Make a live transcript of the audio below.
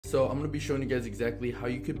So I'm going to be showing you guys exactly how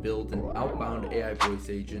you could build an outbound AI voice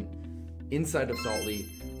agent inside of Saltly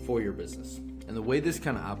for your business. And the way this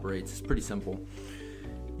kind of operates is pretty simple.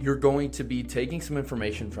 You're going to be taking some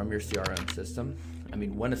information from your CRM system. I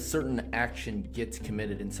mean, when a certain action gets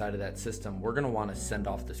committed inside of that system, we're going to want to send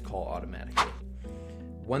off this call automatically.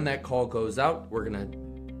 When that call goes out, we're going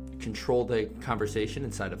to control the conversation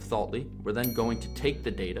inside of Saltly. We're then going to take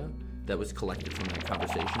the data that was collected from that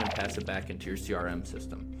conversation and pass it back into your CRM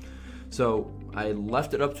system. So I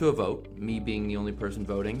left it up to a vote, me being the only person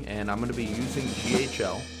voting, and I'm going to be using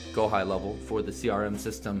GoHighLevel for the CRM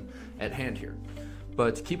system at hand here.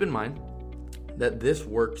 But keep in mind that this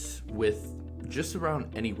works with just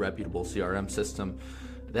around any reputable CRM system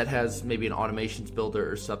that has maybe an automations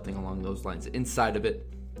builder or something along those lines inside of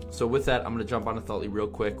it. So with that, I'm going to jump on to Saltly real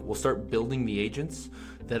quick. We'll start building the agents.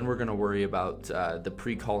 Then we're going to worry about the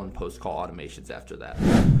pre-call and post-call automations after that.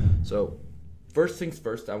 So first things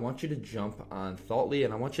first, I want you to jump on Saltly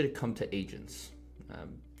and I want you to come to agents.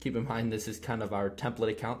 Keep in mind, this is kind of our template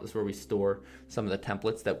account. This is where we store some of the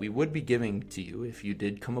templates that we would be giving to you if you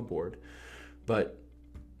did come aboard. But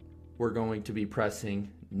we're going to be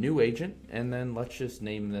pressing new agent, and then let's just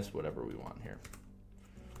name this whatever we want here.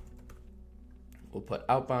 We'll put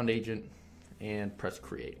outbound agent and press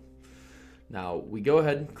create. Now we go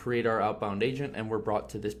ahead and create our outbound agent, and we're brought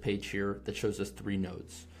to this page here that shows us 3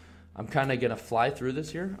 nodes. I'm kind of going to fly through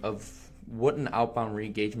this here of what an outbound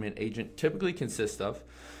re-engagement agent typically consists of.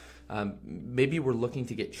 Maybe we're looking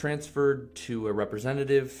to get transferred to a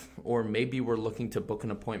representative, or maybe we're looking to book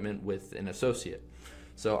an appointment with an associate.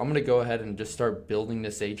 So I'm going to go ahead and just start building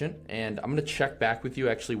this agent, and I'm going to check back with you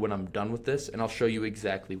actually when I'm done with this, and I'll show you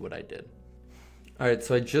exactly what I did. All right,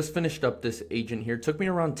 so I just finished up this agent here. It took me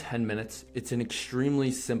around 10 minutes. It's an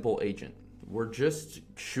extremely simple agent. We're just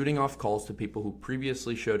shooting off calls to people who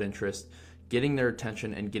previously showed interest, getting their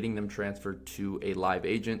attention and getting them transferred to a live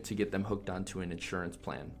agent to get them hooked onto an insurance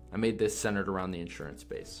plan. I made this centered around the insurance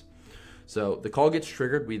space. So the call gets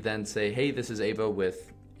triggered. We then say, hey, this is Ava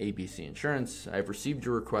with ABC Insurance. I've received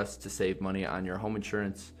your request to save money on your home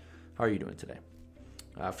insurance. How are you doing today?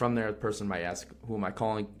 From there, the person might ask, who am I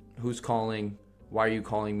calling? Who's calling? Why are you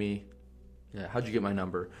calling me? Yeah, how'd you get my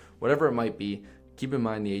number? Whatever it might be, keep in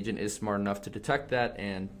mind the agent is smart enough to detect that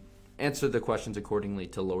and answer the questions accordingly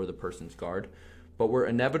to lower the person's guard. But we're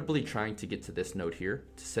inevitably trying to get to this node here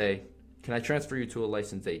to say, can I transfer you to a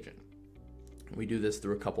licensed agent? We do this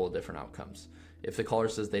through a couple of different outcomes. If the caller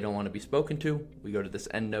says they don't want to be spoken to, we go to this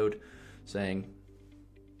end node saying,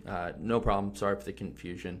 no problem, sorry for the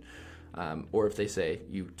confusion. Or if they say,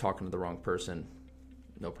 you talking to the wrong person,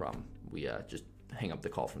 no problem. We just hang up the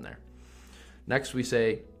call from there. Next, we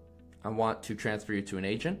say, I want to transfer you to an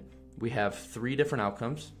agent. We have 3 different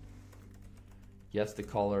outcomes. Yes, the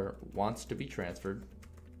caller wants to be transferred.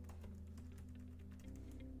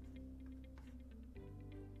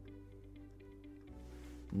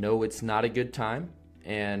 No, it's not a good time,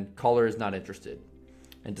 and caller is not interested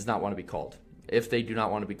and does not want to be called. If they do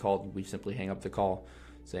not want to be called, we simply hang up the call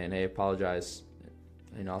saying, hey, apologize,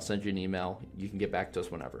 and I'll send you an email. You can get back to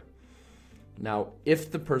us whenever. Now,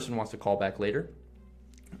 if the person wants to call back later,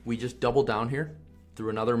 we just double down here through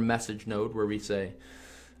another message node where we say,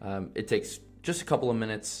 it takes just a couple of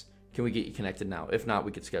minutes. Can we get you connected now? If not,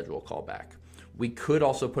 we could schedule a call back. We could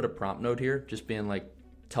also put a prompt node here, just being like,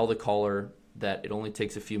 tell the caller that it only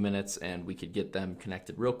takes a few minutes and we could get them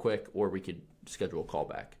connected real quick, or we could schedule a call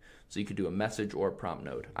back. So you could do a message or a prompt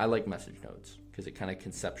node. I like message nodes because it kind of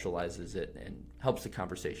conceptualizes it and helps the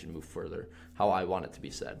conversation move further how I want it to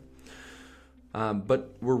be said.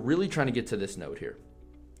 But we're really trying to get to this node here.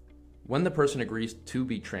 When the person agrees to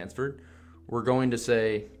be transferred, we're going to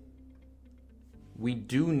say, we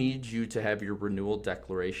do need you to have your renewal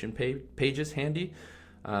declaration pages handy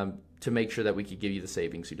to make sure that we could give you the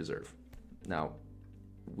savings you deserve. Now,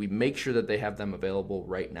 we make sure that they have them available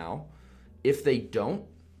right now. If they don't,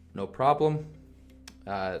 no problem.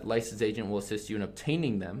 Licensed agent will assist you in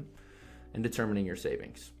obtaining them and determining your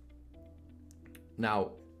savings.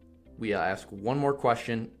 Now, we ask one more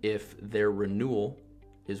question if their renewal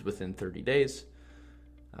is within 30 days.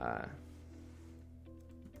 I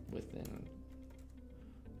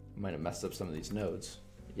might have messed up some of these nodes.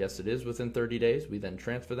 Yes, it is within 30 days. We then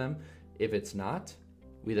transfer them. If it's not,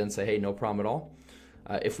 we then say, hey, no problem at all.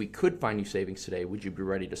 If we could find you savings today, would you be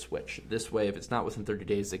ready to switch? This way, if it's not within 30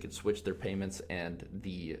 days, they could switch their payments, and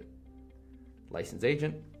the licensed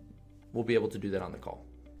agent will be able to do that on the call.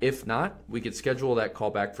 If not, we could schedule that call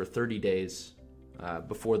back for 30 days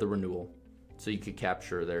before the renewal, so you could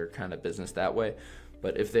capture their kind of business that way.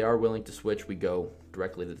 But if they are willing to switch, we go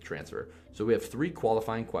directly to the transfer. So we have 3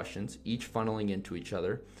 qualifying questions, each funneling into each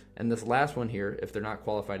other. And this last one here, if they're not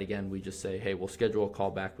qualified again, we just say, hey, we'll schedule a call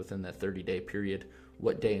back within that 30-day period.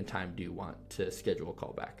 What day and time do you want to schedule a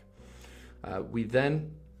call back? We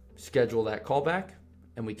then schedule that call back,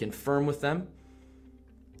 and we confirm with them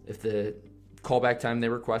if the callback time they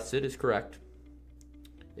requested is correct.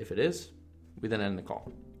 If it is, we then end the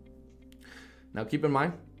call. Now keep in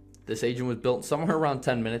mind, this agent was built somewhere around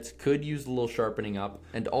 10 minutes, could use a little sharpening up.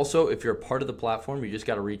 And also, if you're a part of the platform, you just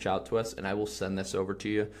got to reach out to us and I will send this over to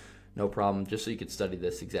you. No problem, just so you could study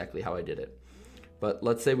this exactly how I did it. But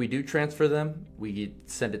let's say we do transfer them. We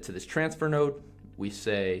send it to this transfer node. We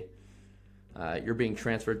say, you're being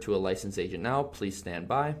transferred to a licensed agent now. Please stand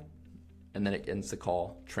by. And then it ends the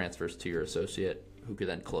call, transfers to your associate who could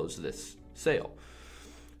then close this sale.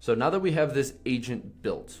 So now that we have this agent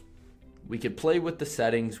built, we could play with the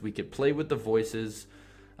settings, we could play with the voices,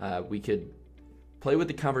 we could play with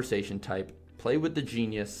the conversation type, play with the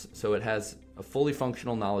genius so it has a fully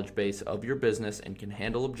functional knowledge base of your business and can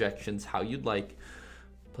handle objections how you'd like.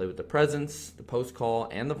 Play with the presence, the post call,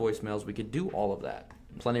 and the voicemails. We could do all of that.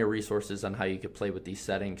 Plenty of resources on how you could play with these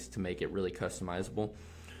settings to make it really customizable.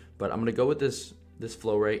 But I'm gonna go with this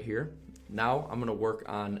flow right here. Now I'm gonna work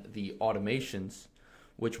on the automations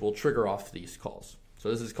which will trigger off these calls.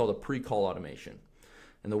 So this is called a pre-call automation.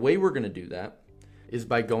 And the way we're gonna do that is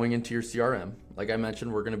by going into your CRM. Like I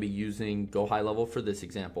mentioned, we're gonna be using GoHighLevel for this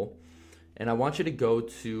example. And I want you to go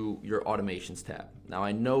to your automations tab. Now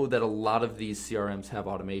I know that a lot of these CRMs have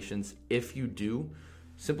automations. If you do,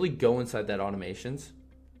 simply go inside that automations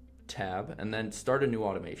tab and then start a new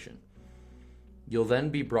automation. You'll then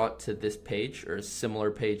be brought to this page or a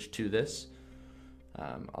similar page to this.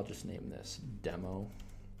 I'll just name this demo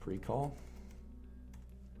pre-call.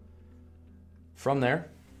 From there,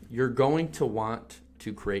 you're going to want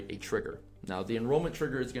to create a trigger. Now the enrollment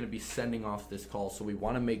trigger is going to be sending off this call, so we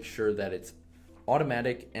want to make sure that it's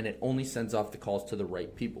automatic and it only sends off the calls to the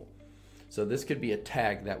right people. So this could be a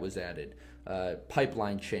tag that was added,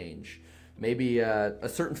 pipeline change, maybe a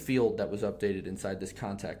certain field that was updated inside this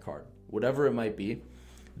contact card. Whatever it might be,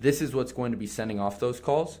 this is what's going to be sending off those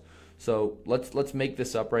calls. So let's make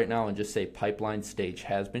this up right now and just say pipeline stage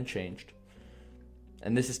has been changed.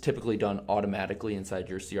 And this is typically done automatically inside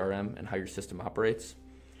your CRM and how your system operates.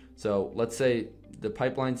 So let's say the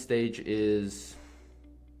pipeline stage is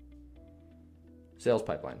sales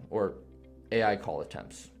pipeline or AI call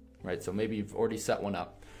attempts, right? So maybe you've already set one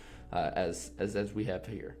up as we have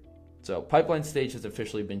here. So pipeline stage has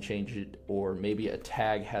officially been changed, or maybe a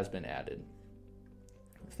tag has been added.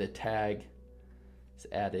 If the tag is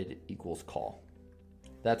added equals call,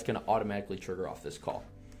 that's going to automatically trigger off this call.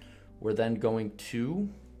 We're then going to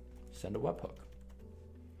send a webhook.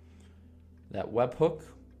 That webhook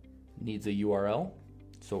needs a URL.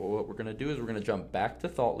 So what we're going to do is we're going to jump back to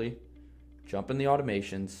Thoughtly, jump in the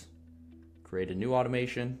automations, create a new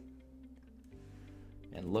automation,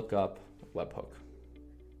 and look up webhook.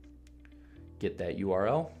 Get that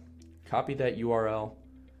URL, copy that URL,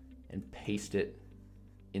 and paste it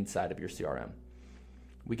inside of your CRM.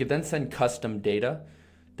 We could then send custom data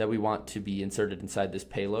that we want to be inserted inside this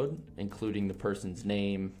payload, including the person's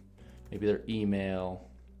name, maybe their email,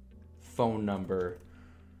 phone number,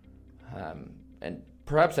 and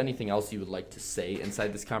perhaps anything else you would like to say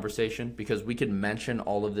inside this conversation, because we can mention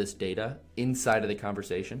all of this data inside of the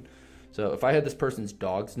conversation. So if I had this person's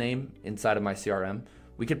dog's name inside of my CRM,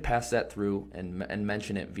 we could pass that through and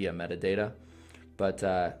mention it via metadata. But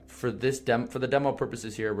for the demo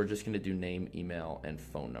purposes here, we're just going to do name, email, and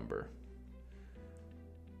phone number.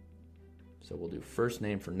 So we'll do first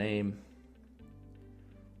name for name.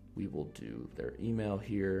 We will do their email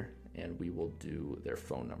here, and we will do their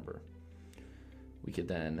phone number. We could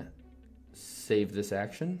then save this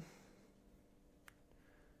action,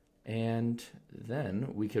 and then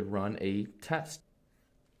we could run a test.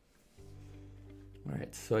 All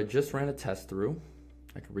right, so I just ran a test through.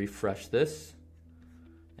 I can refresh this,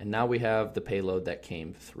 and now we have the payload that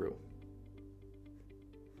came through.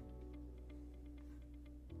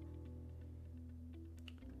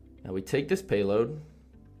 Now we take this payload,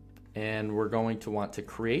 and we're going to want to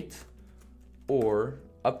create or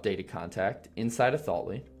update a contact inside of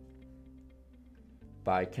Thoughtly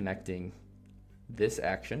by connecting this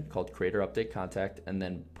action called create or update contact and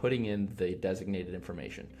then putting in the designated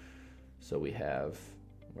information. So we have,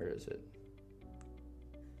 where is it?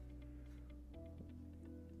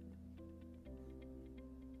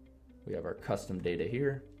 We have our custom data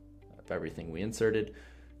here of everything we inserted.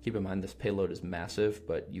 Keep in mind this payload is massive,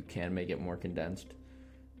 but you can make it more condensed.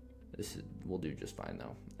 This will do just fine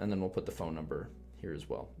though. And then we'll put the phone number here as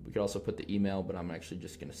well. We could also put the email, but I'm actually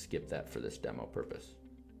just going to skip that for this demo purpose.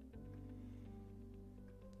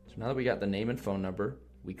 So now that we got the name and phone number,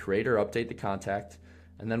 we create or update the contact,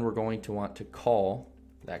 and then we're going to want to call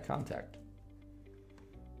that contact.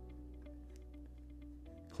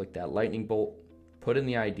 Click that lightning bolt, put in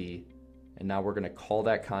the ID, and now we're going to call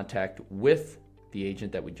that contact with the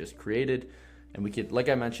agent that we just created. And we could, like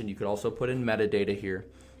I mentioned, you could also put in metadata here.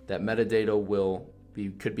 That metadata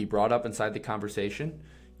could be brought up inside the conversation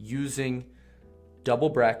using double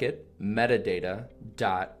bracket metadata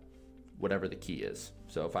dot whatever the key is.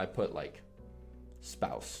 So if I put like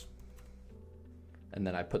spouse, and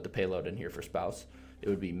then I put the payload in here for spouse, it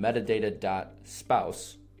would be metadata dot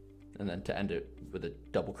spouse, and then to end it with a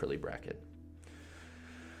double curly bracket.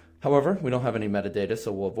 However, we don't have any metadata,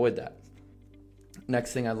 so we'll avoid that.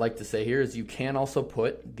 Next thing I'd like to say here is you can also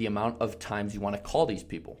put the amount of times you want to call these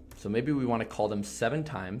people. So maybe we want to call them 7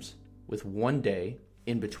 times with 1 day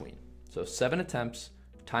in between. So 7 attempts,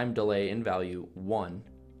 time delay in value, 1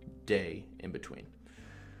 day in between.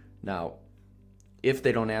 Now, if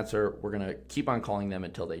they don't answer, we're going to keep on calling them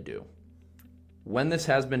until they do. When this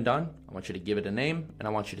has been done, I want you to give it a name, and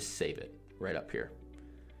I want you to save it right up here.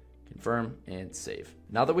 Confirm and save.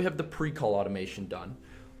 Now that we have the pre-call automation done,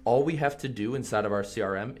 all we have to do inside of our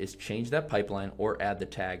CRM is change that pipeline or add the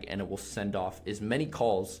tag, and it will send off as many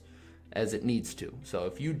calls as it needs to. So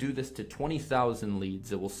if you do this to 20,000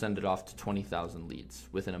 leads, it will send it off to 20,000 leads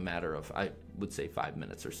within a matter of, I would say, 5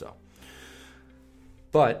 minutes or so.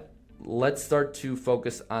 But let's start to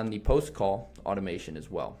focus on the post-call automation as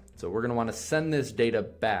well. So we're going to want to send this data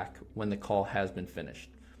back when the call has been finished.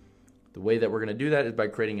 The way that we're going to do that is by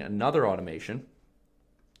creating another automation,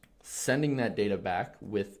 sending that data back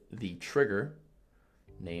with the trigger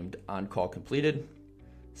named on-call completed.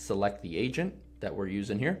 Select the agent that we're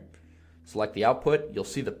using here. Select the output. You'll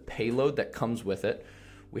see the payload that comes with it.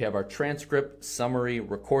 We have our transcript, summary,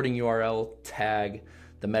 recording URL, tag,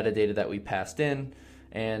 the metadata that we passed in,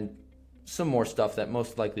 and some more stuff that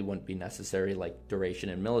most likely wouldn't be necessary, like duration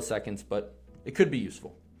in milliseconds, but it could be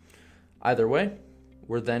useful. Either way,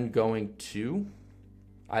 we're then going to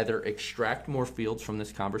either extract more fields from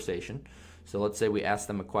this conversation. So let's say we ask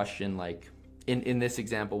them a question like, in this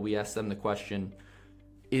example, we asked them the question,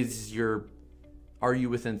 are you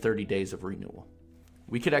within 30 days of renewal?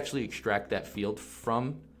 We could actually extract that field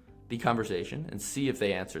from the conversation and see if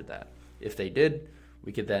they answered that. If they did,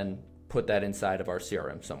 we could then put that inside of our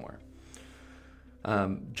CRM somewhere.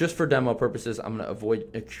 Just for demo purposes, I'm going to avoid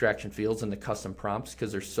extraction fields and the custom prompts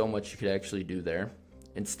because there's so much you could actually do there.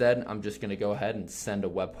 Instead, I'm just going to go ahead and send a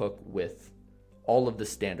webhook with all of the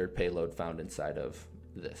standard payload found inside of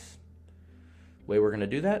this. The way we're going to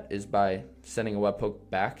do that is by sending a webhook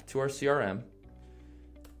back to our CRM.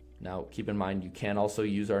 Now, keep in mind, you can also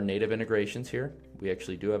use our native integrations here. We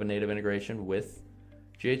actually do have a native integration with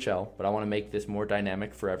GHL, but I want to make this more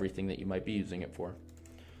dynamic for everything that you might be using it for.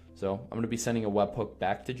 So I'm going to be sending a webhook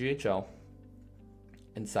back to GHL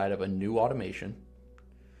inside of a new automation,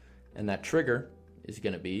 and that trigger is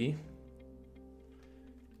going to be,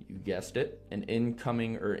 you guessed it, an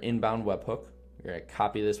incoming or inbound webhook. You're going to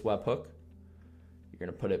copy this webhook. You're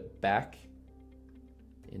going to put it back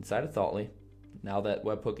inside of Thoughtly. Now that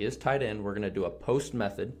webhook is tied in, we're going to do a post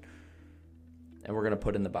method, and we're going to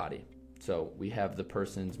put in the body. So we have the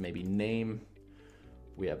person's maybe name,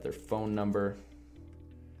 we have their phone number,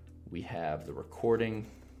 we have the recording,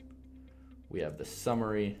 we have the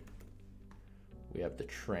summary, we have the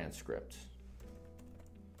transcript.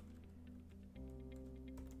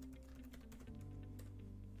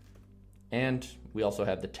 And we also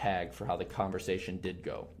have the tag for how the conversation did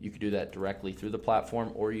go. You could do that directly through the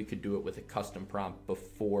platform, or you could do it with a custom prompt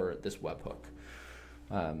before this webhook.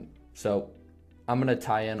 So I'm going to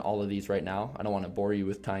tie in all of these right now. I don't want to bore you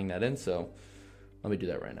with tying that in, so let me do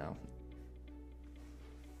that right now.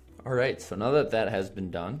 All right, so now that that has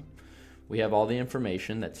been done, we have all the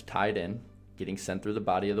information that's tied in, getting sent through the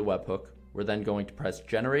body of the webhook. We're then going to press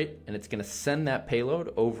generate, and it's going to send that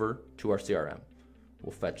payload over to our CRM.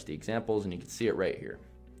 We'll fetch the examples, and you can see it right here.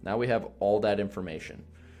 Now we have all that information.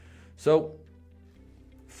 So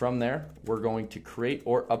from there, we're going to create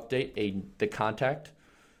or update the contact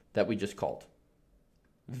that we just called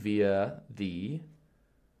via the,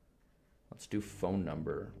 let's do phone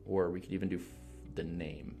number, or we could even do the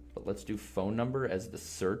name, but let's do phone number as the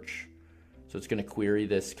search. So it's going to query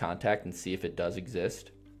this contact and see if it does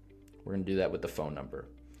exist. We're going to do that with the phone number.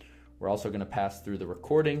 We're also going to pass through the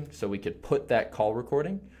recording, so we could put that call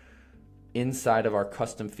recording inside of our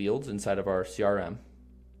custom fields inside of our CRM.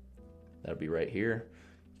 That'll be right here.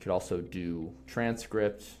 You could also do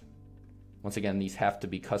transcript, Once again, these have to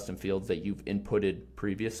be custom fields that you've inputted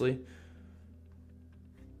previously.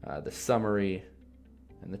 The summary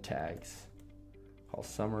and the tags. Call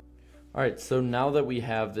summary. All right, so now that we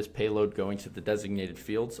have this payload going to the designated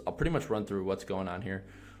fields, I'll pretty much run through what's going on here.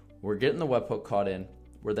 We're getting the webhook caught in.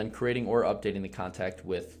 We're then creating or updating the contact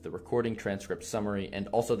with the recording, transcript, summary, and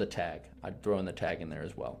also the tag. I'd throw in the tag in there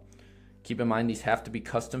as well. Keep in mind, these have to be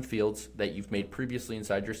custom fields that you've made previously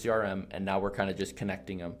inside your CRM, and now we're kind of just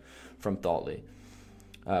connecting them from Thoughtly.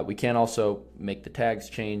 We can also make the tags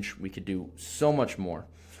change. We could do so much more.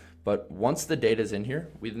 But once the data is in here,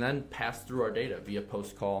 we then pass through our data via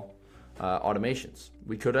post-call automations.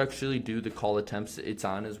 We could actually do the call attempts it's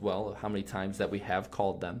on as well, how many times that we have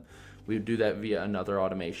called them. We would do that via another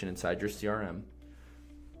automation inside your CRM,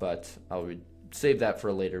 but I would save that for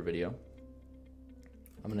a later video.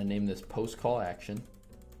 I'm going to name this post-call action,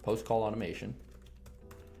 post-call automation,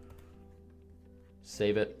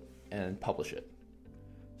 save it, and publish it.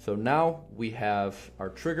 So now we have our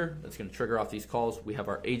trigger that's going to trigger off these calls. We have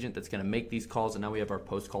our agent that's going to make these calls, and now we have our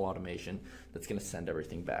post-call automation that's going to send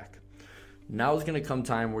everything back. Now is going to come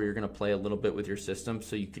time where you're going to play a little bit with your system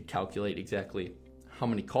so you could calculate exactly how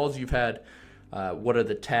many calls you've had, what are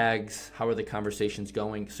the tags, how are the conversations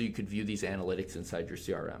going, so you could view these analytics inside your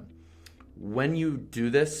CRM. When you do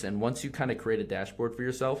this, and once you kind of create a dashboard for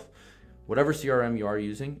yourself, whatever CRM you are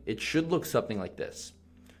using, it should look something like this.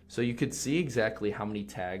 So you could see exactly how many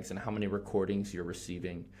tags and how many recordings you're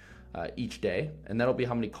receiving each day, and that'll be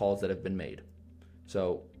how many calls that have been made.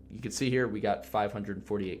 So you can see here we got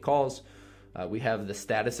 548 calls. We have the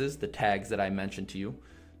statuses, the tags that I mentioned to you.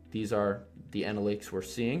 These are the analytics we're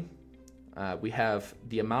seeing. We have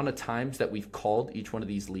the amount of times that we've called each one of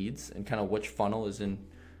these leads and kind of which funnel is in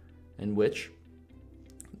which.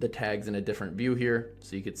 The tags in a different view here,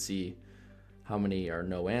 so you could see how many are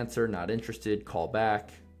no answer, not interested, call back,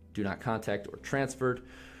 do not contact, or transferred.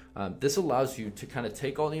 This allows you to kind of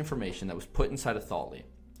take all the information that was put inside of Thoughtly.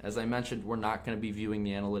 As I mentioned, we're not going to be viewing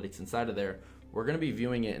the analytics inside of there. We're going to be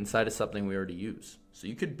viewing it inside of something we already use. So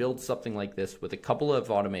you could build something like this with a couple of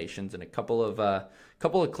automations and a couple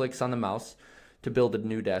of clicks on the mouse to build a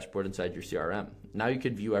new dashboard inside your CRM. Now you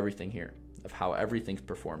could view everything here of how everything's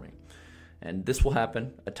performing. And this will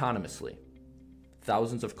happen autonomously.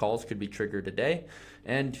 Thousands of calls could be triggered a day,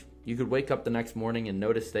 and you could wake up the next morning and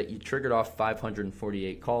notice that you triggered off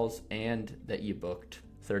 548 calls and that you booked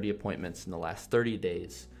 30 appointments in the last 30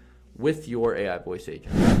 days with your AI voice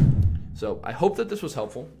agent. So I hope that this was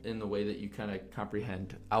helpful in the way that you kind of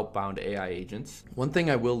comprehend outbound AI agents. One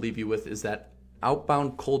thing I will leave you with is that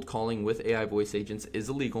outbound cold calling with AI voice agents is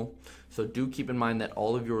illegal. So do keep in mind that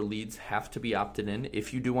all of your leads have to be opted in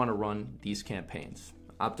if you do want to run these campaigns.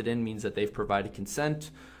 Opted in means that they've provided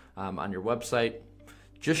consent on your website,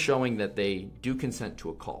 just showing that they do consent to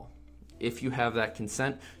a call. If you have that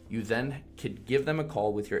consent, you then could give them a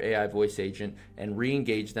call with your AI voice agent and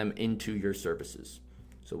re-engage them into your services.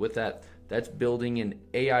 So with that, that's building an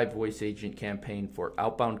AI voice agent campaign for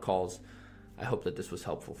outbound calls. I hope that this was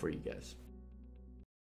helpful for you guys.